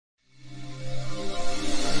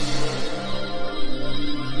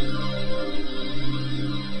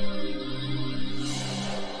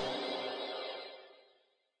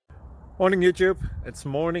Morning YouTube, it's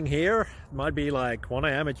morning here. It might be like 1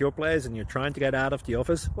 a.m. at your place and you're trying to get out of the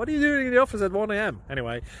office. What are you doing in the office at 1 a.m?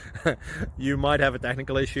 Anyway, you might have a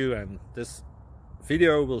technical issue and this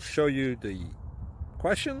video will show you the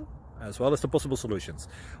question as well as the possible solutions.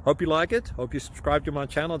 Hope you like it, hope you subscribe to my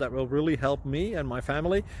channel. That will really help me and my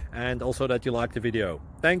family, and also that you like the video.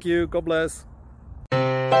 Thank you, God bless.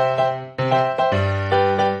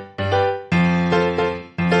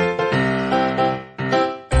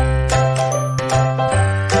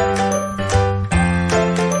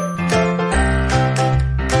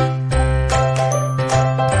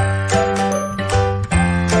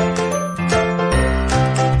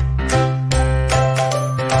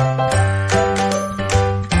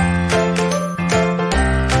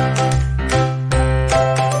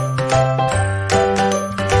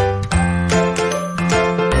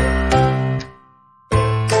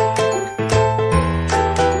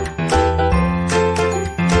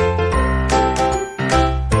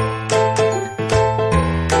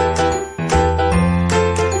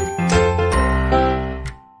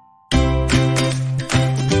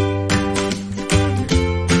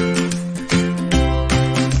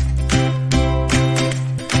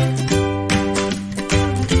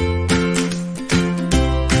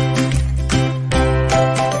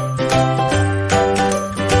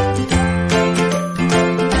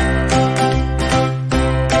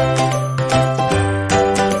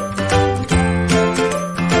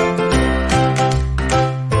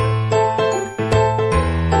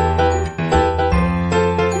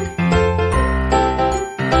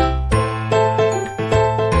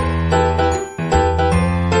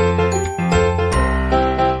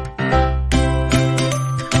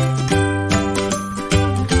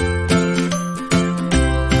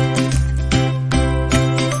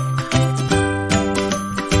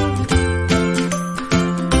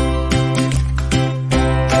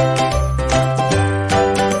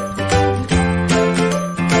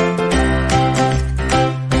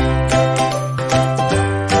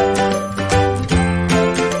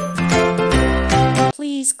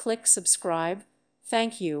 Please click subscribe.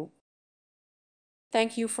 Thank you.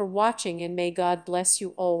 Thank you for watching, and may God bless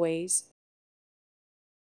you always.